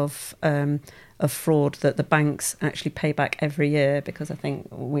of fraud that the banks actually pay back every year, because I think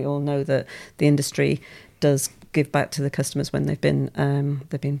we all know that the industry does give back to the customers when they've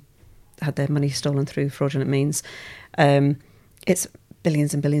had their money stolen through fraudulent means. It's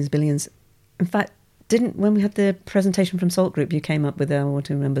billions and billions and billions. In fact, when we had the presentation from Salt Group, you came up with our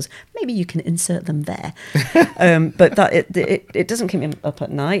auditing numbers. Maybe you can insert them there. But that it doesn't keep me up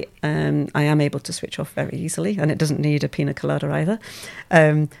at night. I am able to switch off very easily, and it doesn't need a pina colada either.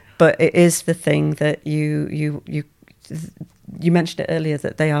 But it is the thing that you mentioned it earlier,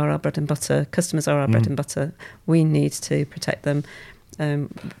 that they are our bread and butter. Customers are our bread and butter. We need to protect them.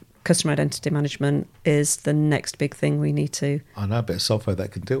 Customer identity management is the next big thing we need to. I know a bit of software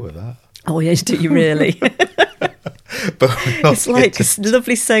that can deal with that. Oh, yes, do you really? But it's like a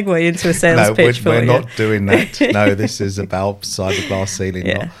lovely segue into a sales pitch for you. We're not doing that. No, this is about cyberglass sealing,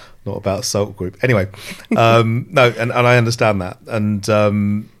 not about Salt Group. Anyway, no, and I understand that. And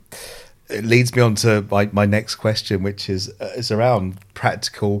it leads me on to my next question, which is around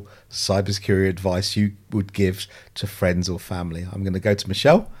practical cybersecurity advice you would give to friends or family. I'm going to go to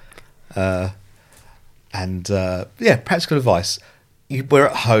Michele. Practical advice. We're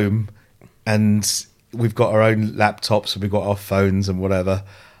at home and we've got our own laptops and we've got our phones and whatever.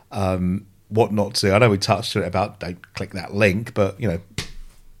 What not to do. I know we touched on it about don't click that link, but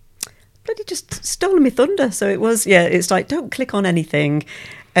Bloody just stolen me thunder. So it was, it's like, don't click on anything.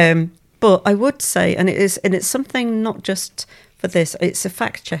 But I would say, and it's something not just for this, it's a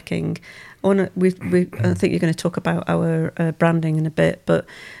fact checking. I think you're going to talk about our branding in a bit, but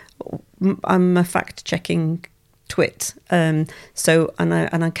I'm a fact checking twit. So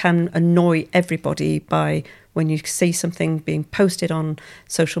I can annoy everybody by, when you see something being posted on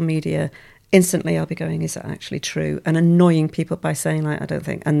social media, instantly I'll be going, is that actually true? And annoying people by saying, like, I don't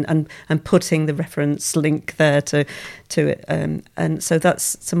think, and putting the reference link there to it. And so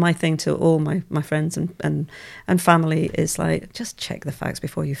that's my thing to all my friends and family is like, just check the facts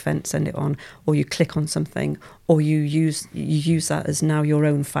before you send it on, or you click on something, or you use that as now your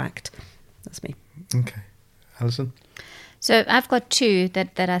own fact. That's me. Okay. Alison? So I've got 2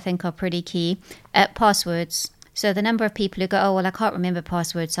 that I think are pretty key. Passwords. So the number of people who go, oh, well, I can't remember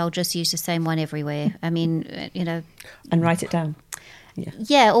passwords, so I'll just use the same one everywhere. I mean, And write it down.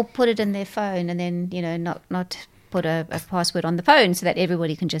 Yeah, or put it in their phone and then, not put a password on the phone so that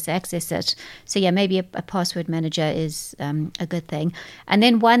everybody can just access it. So, maybe a password manager is a good thing. And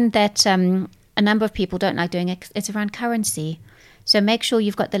then one that a number of people don't like doing, it's around currency. So make sure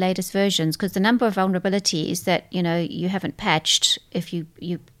you've got the latest versions, because the number of vulnerabilities that, you haven't patched if you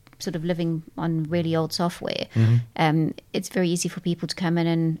sort of living on really old software, it's very easy for people to come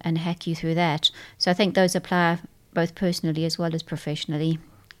in and hack you through that. So I think those apply both personally as well as professionally.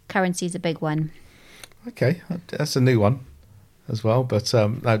 Currency is a big one. Okay, that's a new one as well, but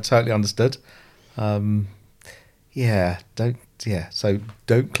no, totally understood. So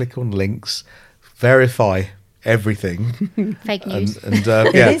don't click on links. Verify everything. Fake news. And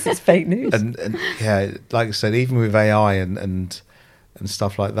It's fake news. And yeah, like I said, even with AI and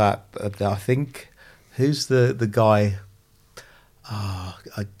stuff like that, I think who's the guy?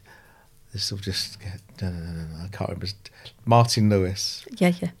 This will just no, I can't remember. Martin Lewis.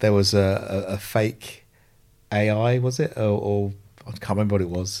 Yeah. There was a fake AI, was it, or I can't remember what it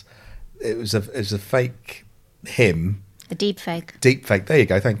was. It was a fake him. A deep fake. Deep fake. There you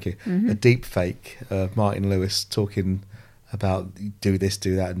go. Thank you. A deep fake of Martin Lewis talking about do this,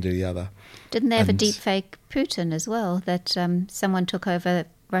 do that, and do the other. Didn't they have a deep fake Putin as well? That someone took over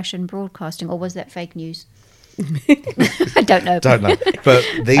Russian broadcasting, or was that fake news? I don't know. But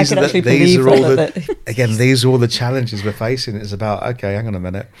these are all the challenges we're facing. It's about, okay, hang on a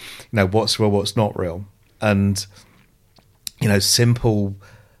minute, what's real, what's not real, and simple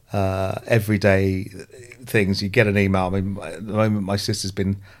everyday things. You get an email. I mean, at the moment, my sister's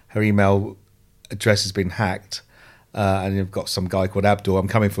her email address has been hacked, and you've got some guy called Abdul. I'm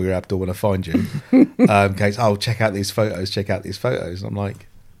coming for you, Abdul, when I find you. Okay, check out these photos. And I'm like,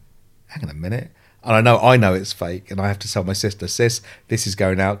 hang on a minute. And I know it's fake, and I have to tell my sister, sis, this is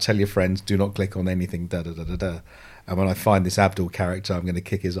going out. Tell your friends, do not click on anything. Da da da da da. And when I find this Abdul character, I'm going to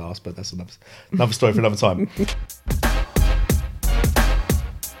kick his ass. But that's another story for another time.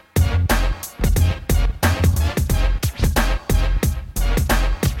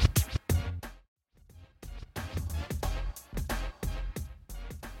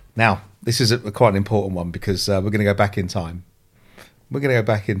 Now, this is quite an important one because we're going to go back in time.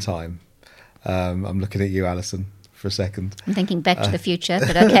 I'm looking at you, Alison, for a second. I'm thinking back to the future,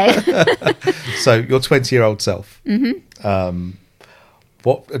 but okay. So your 20-year-old self,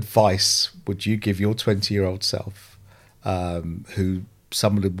 what advice would you give your 20-year-old self who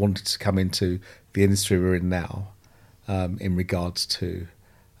someone had wanted to come into the industry we're in now in regards to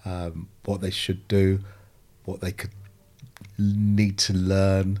what they should do, what they could need to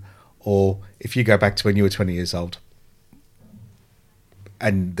learn, or if you go back to when you were 20 years old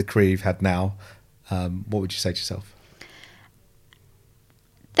and the career you've had now, what would you say to yourself?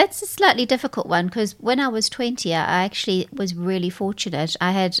 That's a slightly difficult one because when I was 20, I actually was really fortunate.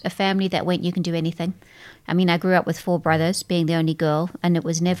 I had a family that went, you can do anything. I mean, I grew up with 4 brothers, being the only girl, and it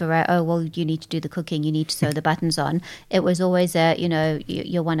was never you need to do the cooking, you need to sew the buttons on. It was always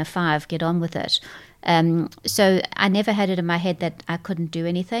you're one of 5, get on with it. So I never had it in my head that I couldn't do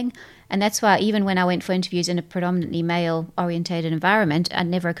anything. And that's why even when I went for interviews in a predominantly male-orientated environment, it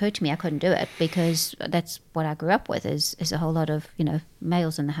never occurred to me I couldn't do it because that's what I grew up with is a whole lot of,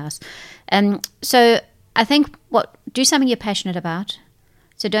 males in the house. So I think do something you're passionate about.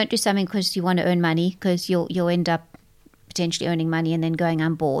 So don't do something because you want to earn money because you'll end up potentially earning money and then going,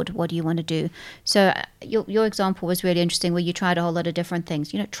 I'm bored. What do you want to do? So your example was really interesting where you tried a whole lot of different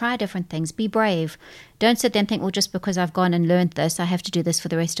things. Try different things. Be brave. Don't sit there and think, well, just because I've gone and learned this, I have to do this for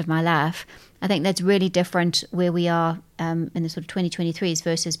the rest of my life. I think that's really different where we are in the sort of 2023s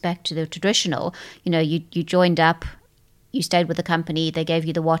versus back to the traditional. You joined up, you stayed with the company, they gave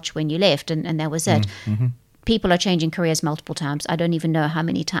you the watch when you left, and that was it. Mm-hmm. People are changing careers multiple times. I don't even know how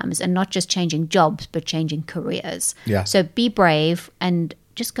many times. And not just changing jobs, but changing careers. Yeah. So be brave and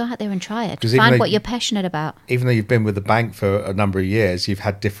just go out there and try it. Find what you're passionate about. Even though you've been with the bank for a number of years, you've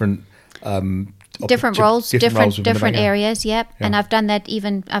had different roles, different areas, yep. Yeah. And I've done that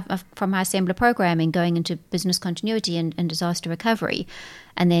even from my assembler programming, going into business continuity and disaster recovery.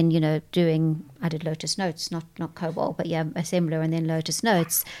 And then, I did Lotus Notes, not COBOL, but assembler and then Lotus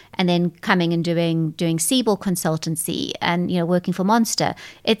Notes. And then coming and doing Siebel consultancy and, working for Monster.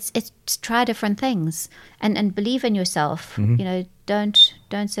 It's try different things and believe in yourself. Mm-hmm.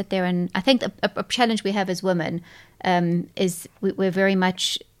 Don't sit there and I think a challenge we have as women is we're very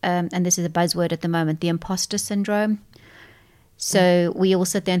much, and this is a buzzword at the moment, the imposter syndrome. So we all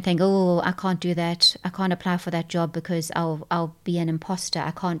sit there and think, oh, I can't do that. I can't apply for that job because I'll be an imposter.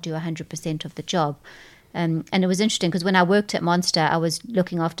 I can't do 100% of the job. And it was interesting because when I worked at Monster, I was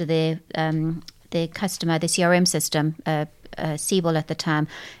looking after their customer, their CRM system, Siebel at the time,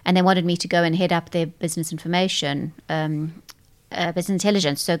 and they wanted me to go and head up their business information, business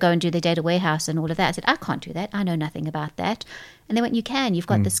intelligence, so go and do the data warehouse and all of that. I said, I can't do that. I know nothing about that. And they went, you can. You've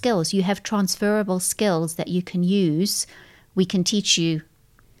got the skills. You have transferable skills that you can use. We can teach you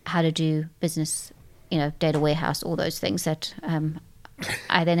how to do business, data warehouse, all those things that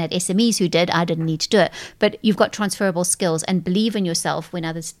I then had SMEs who did. I didn't need to do it. But you've got transferable skills and believe in yourself when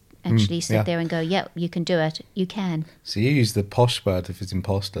others actually sit there and go, yeah, you can do it. You can. So you use the posh word if it's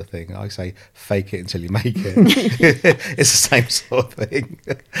imposter thing. I say fake it until you make it. It's the same sort of thing.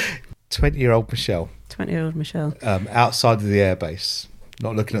 20-year-old Michele. Outside of the airbase.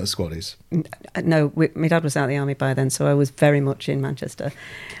 Not looking at the squaddies? No, my dad was out of the army by then, so I was very much in Manchester.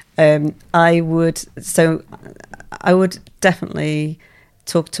 I would definitely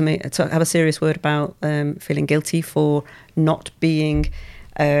have a serious word about feeling guilty for not being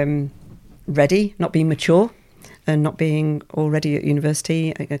ready, not being mature, and not being already at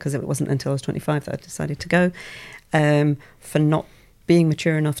university, because it wasn't until I was 25 that I decided to go, for not being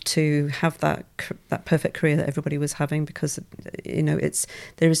mature enough to have that perfect career that everybody was having, because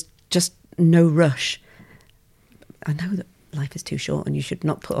there is just no rush. I know that life is too short and you should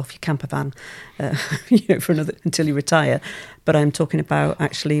not put off your camper van for another until you retire, but I'm talking about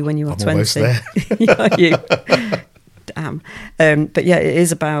actually when you are 20. Almost there. Yeah, you damn. But yeah, it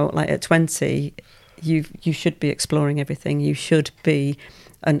is about, like, at 20 you should be exploring everything. You should be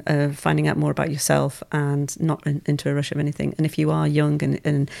finding out more about yourself and not into a rush of anything. And if you are young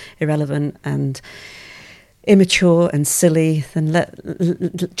and irrelevant and immature and silly, then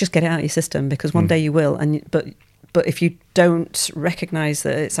just get it out of your system, because one day you will. But if you don't recognise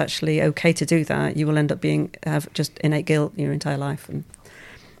that it's actually okay to do that, you will end up have just innate guilt your entire life. And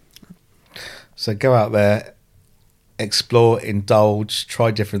so go out there, explore, indulge,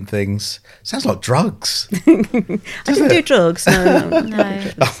 try different things. Sounds like drugs. I didn't do drugs. No.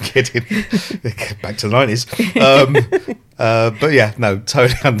 I'm kidding. Back to the 90s. But yeah, no,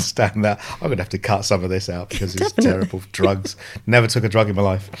 totally understand that. I'm going to have to cut some of this out because it's terrible. Drugs. Never took a drug in my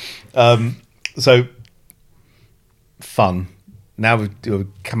life. So fun. Now we've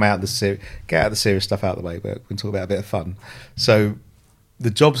come out get out the serious stuff out of the way. We can talk about a bit of fun. So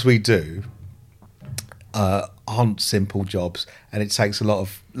the jobs we do aren't simple jobs, and it takes a lot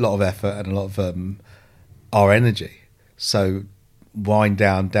of effort and a lot of our energy. So wind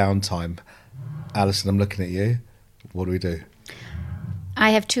down, downtime. Alison, I'm looking at you. What do we do? I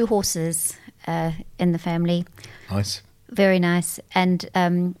have 2 horses in the family. Nice. Very nice.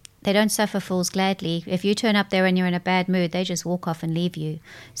 And they don't suffer fools gladly. If you turn up there and you're in a bad mood, they just walk off and leave you.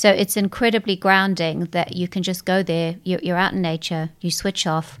 So it's incredibly grounding that you can just go there. You're out in nature. You switch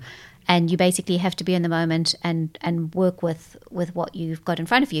off. And you basically have to be in the moment and work with what you've got in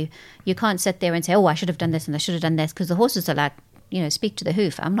front of you. You can't sit there and say, oh, I should have done this and I should have done this, because the horses are like, speak to the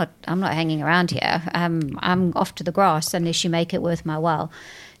hoof. I'm not hanging around here. I'm off to the grass unless you make it worth my while.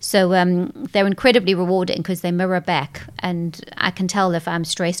 So they're incredibly rewarding because they mirror back, and I can tell if I'm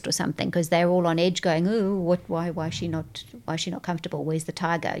stressed or something, because they're all on edge, going, "Oh, why is she not comfortable? Where's the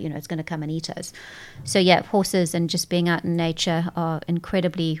tiger? It's going to come and eat us." So yeah, horses and just being out in nature are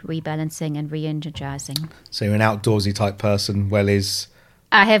incredibly rebalancing and re-energizing. So you're an outdoorsy type person. Wellies.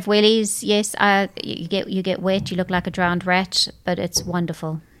 I have wellies. Yes, you get wet. You look like a drowned rat, but it's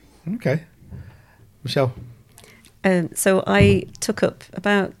wonderful. Okay, Michele. So I took up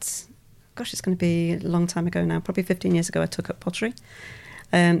it's going to be a long time ago now, probably 15 years ago, I took up pottery.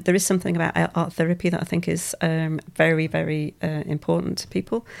 There is something about art therapy that I think is very, very important to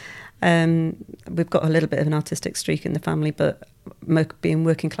people. We've got a little bit of an artistic streak in the family, but being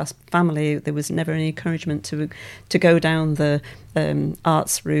working class family, there was never any encouragement to go down the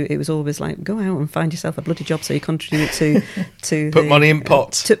arts route. It was always like, go out and find yourself a bloody job so you contribute to put money in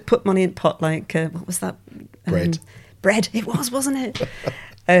pot. To put money in pot, like what was that? Bread. It was, wasn't it?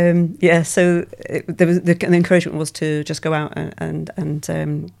 Yeah. So the encouragement was to just go out and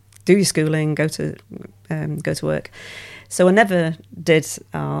do your schooling, go to work. So I never did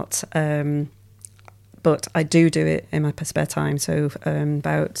art, but I do it in my spare time. So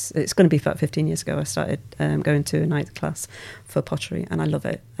it's going to be about 15 years ago I started going to a night class for pottery, and I love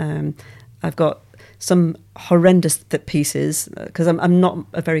it. I've got some horrendous pieces because I'm not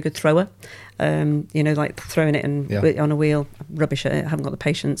a very good thrower. Like throwing it on a wheel, rubbish at it. I haven't got the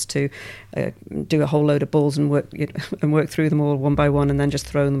patience to do a whole load of balls and work through them all one by one and then just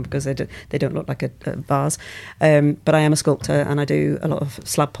throw them because they don't look like a vase. But I am a sculptor and I do a lot of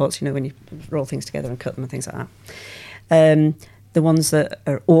slab pots. When you roll things together and cut them and things like that. The ones that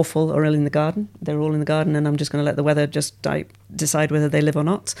are awful are all in the garden. They're all in the garden, and I'm just going to let the weather just decide whether they live or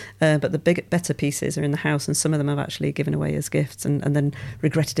not. But the better pieces are in the house, and some of them I've actually given away as gifts and then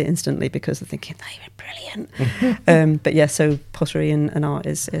regretted it instantly because I'm thinking, they were brilliant. But yeah, so pottery and art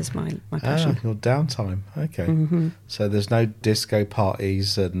is my passion. Your downtime. Okay. Mm-hmm. So there's no disco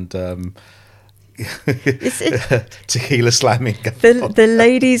parties and... tequila slamming. The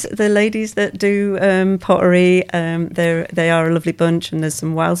ladies that do pottery, they are a lovely bunch, and there's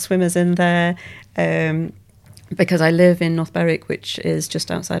some wild swimmers in there. Because I live in North Berwick, which is just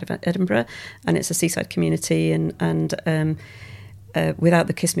outside of Edinburgh, and it's a seaside community, and without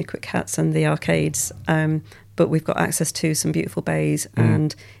the Kiss Me Quick hats and the arcades, but we've got access to some beautiful bays,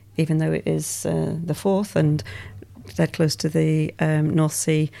 and even though it is the 4th and dead close to the North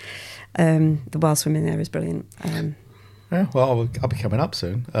Sea. The wild swimming there is brilliant. Yeah, well, I'll be coming up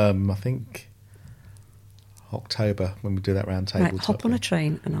soon. I think October when we do that round table. Right, hop on a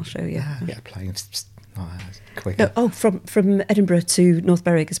train and I'll show you. Yeah, playing. It's quicker. No, from Edinburgh to North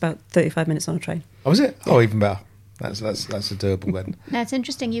Berwick is about 35 minutes on a train. Oh, is it? Yeah. Oh, even better. That's a doable then. Now, it's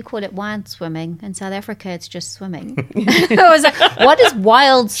interesting you call it wild swimming. In South Africa, it's just swimming. I was like, what is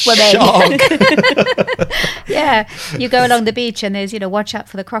wild swimming? Yeah, you go along the beach and there's, watch out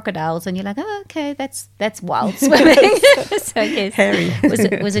for the crocodiles, and you're like, oh, okay, that's wild swimming. So, yes, hairy.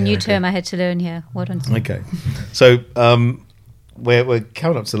 was a new term I had to learn here. Okay. So, we're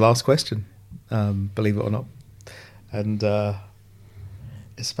coming up to the last question, believe it or not. And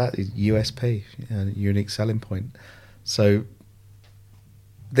it's about the USP, unique selling point. So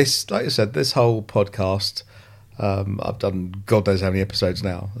this, like I said, this whole podcast, I've done God knows how many episodes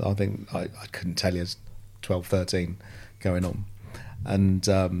now. I think I couldn't tell you, it's 12, 13 going on. And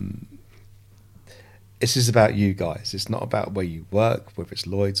this is about you guys. It's not about where you work, whether it's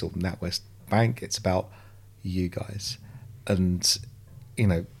Lloyds or NatWest Bank. It's about you guys. And,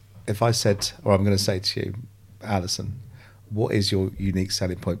 if I said, or I'm going to say to you, Alison, what is your unique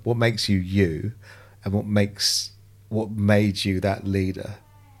selling point? What makes you you, and what made you that leader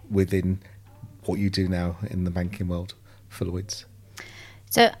within what you do now in the banking world for Lloyds?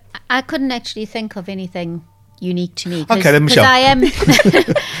 So I couldn't actually think of anything unique to me. Okay, then Michele. I am.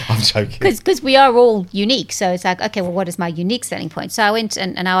 I'm joking. Because we are all unique. So it's like, okay, well, what is my unique selling point? So I went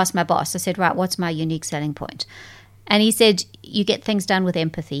and I asked my boss. I said, right, what's my unique selling point? And he said, you get things done with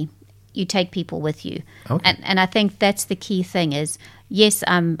empathy. You take people with you. Okay. And I think that's the key thing is, yes,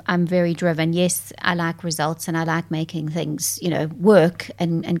 I'm very driven. Yes, I like results and I like making things, work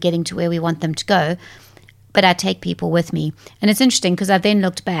and getting to where we want them to go. But I take people with me. And it's interesting because I've then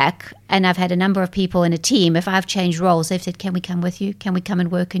looked back and I've had a number of people in a team. If I've changed roles, they've said, can we come with you? Can we come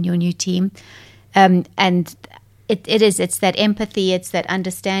and work in your new team? And it's that empathy, it's that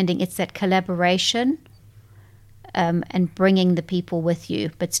understanding, it's that collaboration. And bringing the people with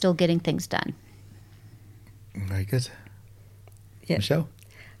you, but still getting things done. Very good. Yeah. Michele?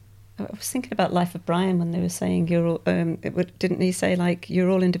 I was thinking about Life of Brian when they were saying, you're all, didn't he say, like, you're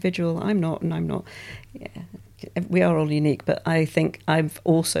all individual, I'm not, and I'm not. Yeah, we are all unique, but I think I've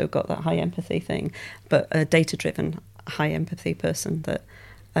also got that high empathy thing, but a data-driven, high empathy person that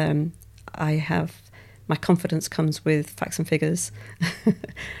I have, my confidence comes with facts and figures.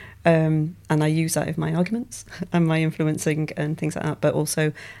 And I use that in my arguments and my influencing and things like that, but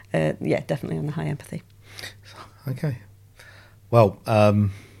also, definitely on the high empathy. Okay. Well,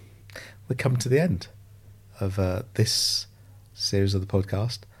 we're coming to the end of this series of the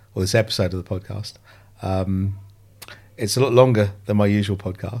podcast, or this episode of the podcast. It's a lot longer than my usual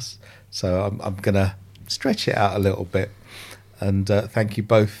podcasts, so I'm going to stretch it out a little bit. And thank you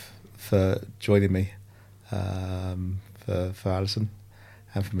both for joining me, for Alison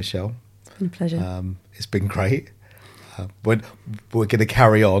and for Michele. It's been a pleasure. It's been great. We're going to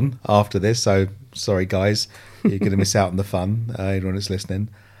carry on after this, so sorry guys, you're going to miss out on the fun, anyone that's listening.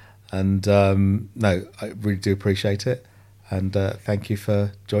 And no, I really do appreciate it. And thank you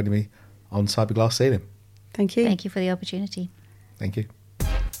for joining me on Cyberglass Ceiling. Thank you. Thank you for the opportunity. Thank you.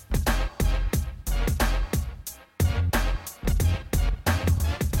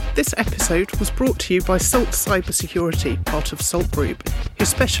 This episode was brought to you by Salt Cybersecurity, part of Salt Group, who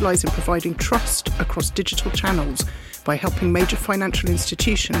specialise in providing trust across digital channels by helping major financial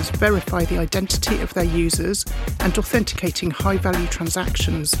institutions verify the identity of their users and authenticating high-value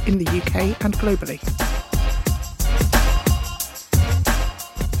transactions in the UK and globally.